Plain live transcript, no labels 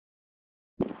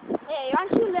Hey,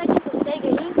 aren't you legend from Sega,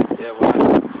 Ayee? Yeah, why?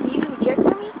 Can you jerk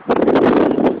for me?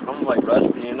 I'm like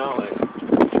rusty, you know, like.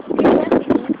 You're rusty,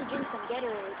 so you can drink some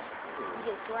Gatorade. You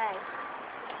get swag.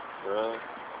 Really?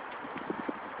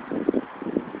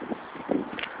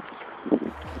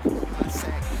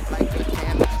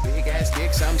 Big ass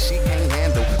dick, something she can't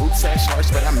handle. Oops, that's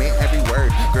harsh, but I meant every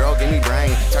word. Girl, give me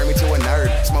brain, turn me to a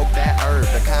nerd. Smoke that herb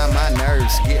to calm my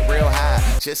nerves. Get real high,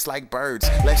 just like birds.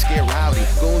 Let's get rowdy.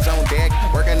 Goons on deck,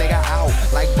 work a nigga out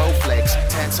like Bowflex.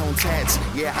 Tats on tats,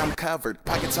 yeah, I'm covered.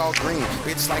 Pockets all green,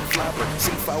 bitch like flubber.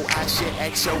 C4, I shit,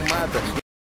 ask your mother.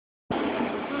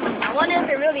 I wonder if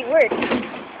it really works.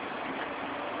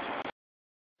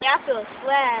 Yeah, I feel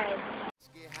swag.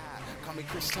 Call me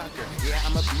Chris Tucker. Yeah,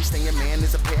 I'm a beast and your man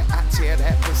is a pair. I tear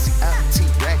that pussy up,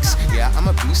 T-Rex. Yeah, I'm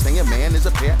a beast and your man is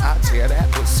a pair. I tear that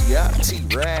pussy up,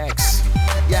 T-Rex.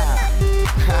 Yeah.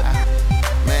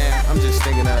 Man, I'm just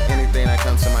thinking of anything that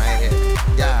comes to my head.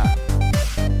 Yeah.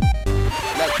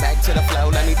 Look, back to the flow,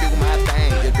 let me do my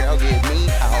thing. Your girl give me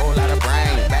a whole lot of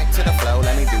brain. Back to the flow,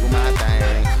 let me do my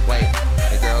thing. Wait,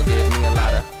 the girl give me a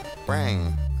lot of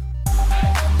brain.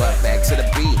 But back to the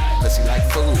beat, pussy like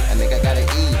food, a nigga gotta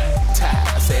eat.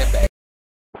 I said back.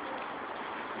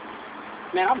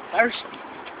 Man, I'm thirsty.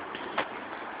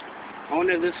 I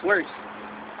wonder if this works.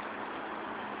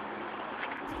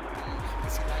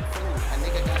 Pussy like food, a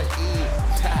nigga gotta eat.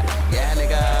 Yeah,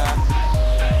 nigga.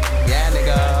 Yeah,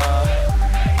 nigga.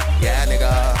 Yeah,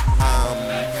 nigga.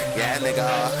 Yeah, nigga.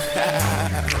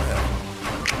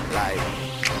 Like,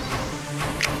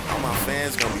 all my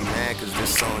fans gonna be mad cause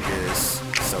this song is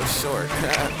so short.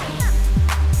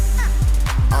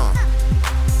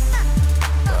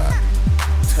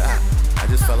 I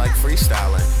just felt like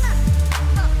freestyling,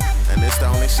 and it's the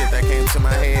only shit that came to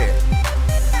my head.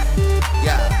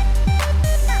 Yeah.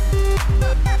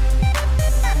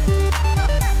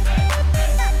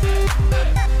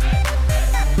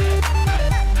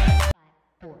 5,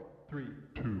 4, 3,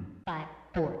 2. 5,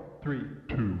 4, 3,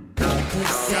 2.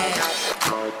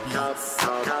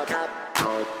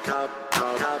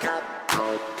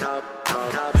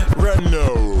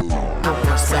 Put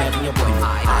more swag in your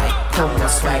boyfriend. Put more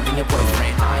swag in your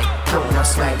boyfriend. Put more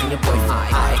swag in your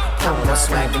boyfriend. Put more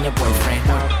swag in your boyfriend.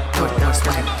 Put more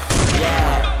swag.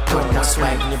 Yeah. Put more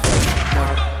swag in your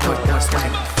boyfriend. Put more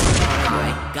swag.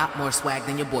 Got more swag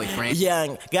than your boyfriend.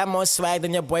 Young, got more swag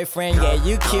than your boyfriend. Yeah,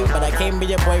 you cute, but I can't be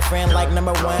your boyfriend. Like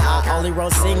number one, I only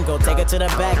roll single. Take it to the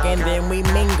back and then we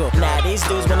mingle. Now these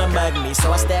dudes wanna mug me,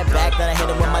 so I step back, then I hit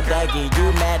it with my Dougie.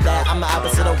 You mad that I'm the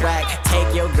opposite of whack?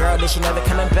 Take your girl, then she never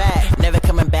coming back. Never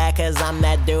coming back, cause I'm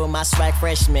that dude. My swag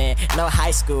freshman, no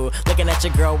high school. Looking at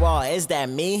your girl wall, is that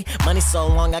me? Money so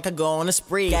long I could go on a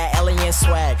spree. Got alien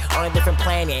swag on a different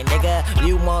planet, nigga.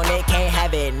 You want it, can't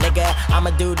have it, nigga.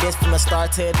 I'ma do this from the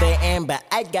start to the end, but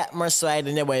I got more swag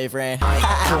than your boyfriend. Put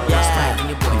more swag than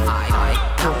your boyfriend.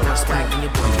 Put more swag than your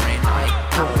boyfriend.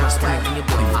 Put more swag than your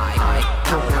boyfriend.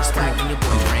 Put more swag than your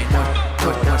boyfriend.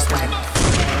 Put more swag.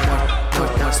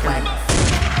 Put more swag.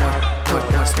 Put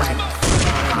more swag.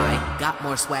 Got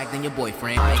more swag than your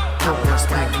boyfriend. Put more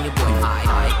swag than your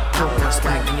boyfriend. Put more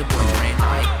swag than your boyfriend.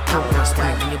 Put more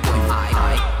swag than your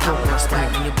boyfriend. Put more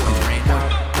swag than your boyfriend.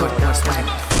 Put more swag.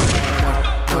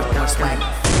 Put more swag.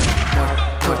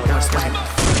 Put more swag.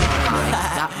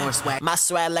 Got more swag. My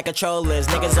swag like controllers,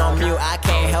 niggas on mute. I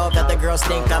can't help that the girls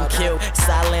think I'm cute.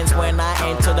 Silence when I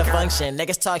enter the function.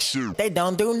 Niggas talk shit, they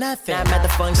don't do nothing. I'm at the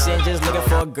function just looking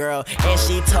for a girl, and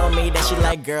she told me that she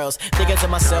like girls. Thinking to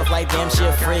myself like, damn, she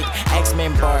a freak.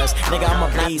 X-Men bars, nigga, I'm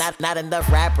a beast. Not enough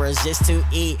rappers just to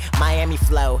eat. Miami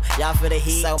flow, y'all feel the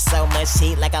heat. So much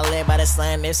heat, like I live by the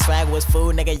sun. If swag was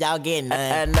food, nigga, y'all getting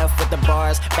enough with the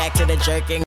bars. Back to the jerking.